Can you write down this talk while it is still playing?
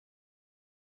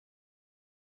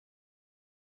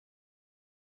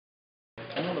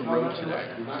I'm on the road today.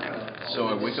 So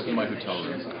I wake up in my hotel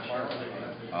room.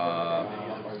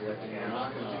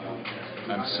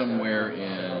 I'm somewhere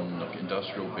in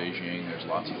industrial Beijing. There's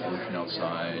lots of pollution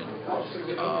outside,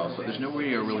 but there's no way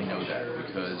to really know that,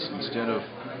 because instead of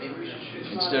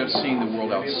seeing the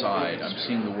world outside, I'm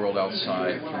seeing the world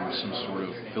outside through some sort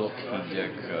of Philip K.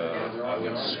 Dick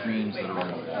screens that are on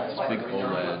the walls, big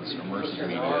OLEDs, immersive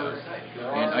media,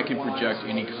 and I can project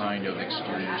any kind of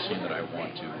exterior scene that I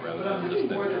want to, rather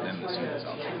than the scene that's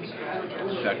outside.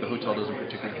 In fact, the hotel doesn't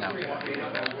particularly have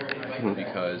to,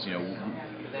 because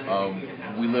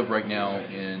we live right now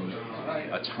in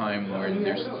a time when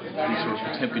there's these sort of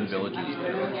Potemkin villages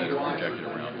that are projected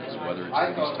around us, whether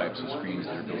it's these types of screens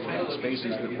that are built around the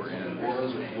spaces that we're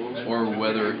in, or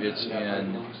whether it's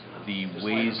in the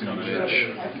ways in which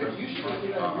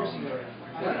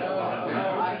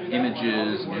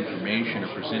images and information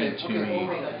are presented to me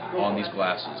on these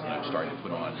glasses that I'm starting to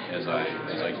put on as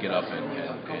I get up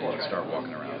and start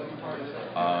walking around.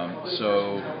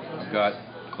 So I've got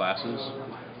glasses.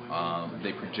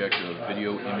 They project a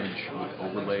video image with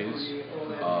overlays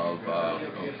of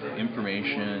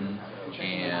information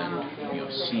and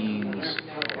scenes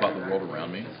about the world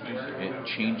around me. It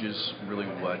changes really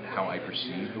how I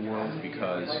perceive the world,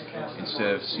 because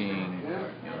instead of seeing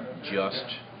just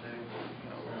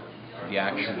the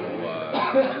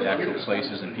actual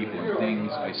places and people and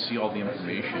things, I see all the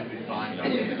information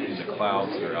in the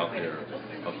clouds that are out there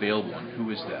available. And who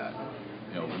is that?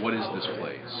 What is this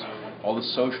place? All the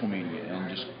social media and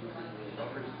just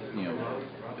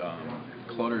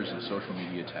clutters of social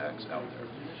media tags out there.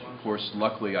 Of course,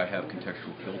 luckily I have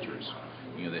contextual filters.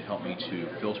 They help me to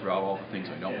filter out all the things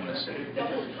I don't want to see,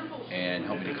 and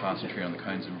help me to concentrate on the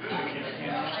kinds of information that I'm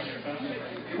interested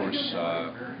in. Of course,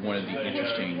 one of the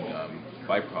interesting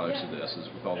byproducts of this is,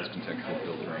 with all this contextual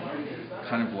filtering,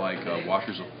 kind of like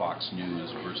watchers of Fox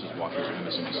News versus watchers of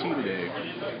MSNBC today,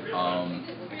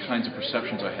 the kinds of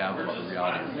perceptions I have about the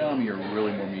reality around me are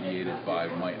really more mediated by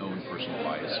my own personal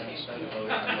biases. So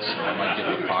I might get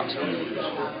the Fox News,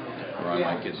 or I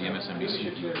might get the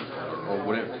MSNBC view, or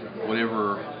whatever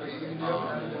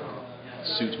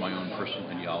suits my own personal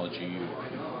ideology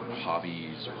or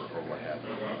hobbies or what have you.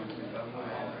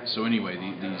 So anyway,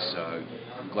 these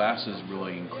glasses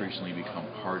really increasingly become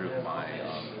part of my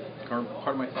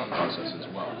thought process as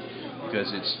well,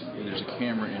 because there's a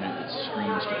camera in it that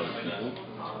screens to other people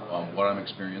what I'm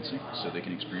experiencing, so they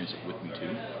can experience it with me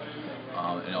too.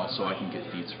 And also I can get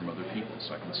feeds from other people,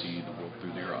 so I can see the world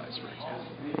through their eyes, for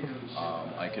example.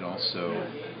 I can also,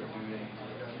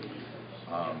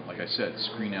 like I said,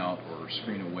 screen out or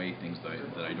screen away things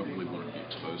that I don't really want to be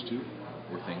exposed to,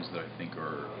 or things that I think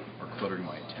are cluttering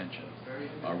my attention.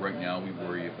 Right now we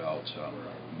worry about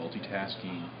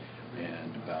multitasking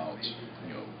and about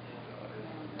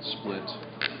split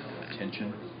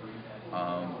attention.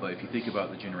 But if you think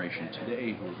about the generation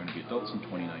today who are going to be adults in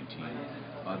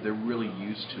 2019, they're really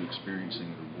used to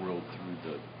experiencing the world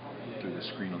through the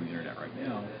screen on the internet right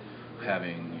now,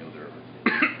 having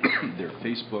their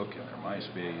Facebook and their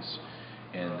MySpace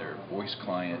and their voice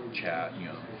client chat,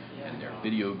 and their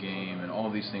video game, and all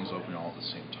of these things open all at the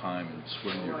same time, and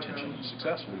splitting their attention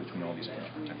successfully between all these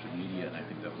different types of media. And I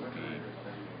think that will be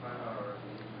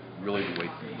really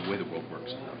the way the world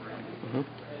works at that point.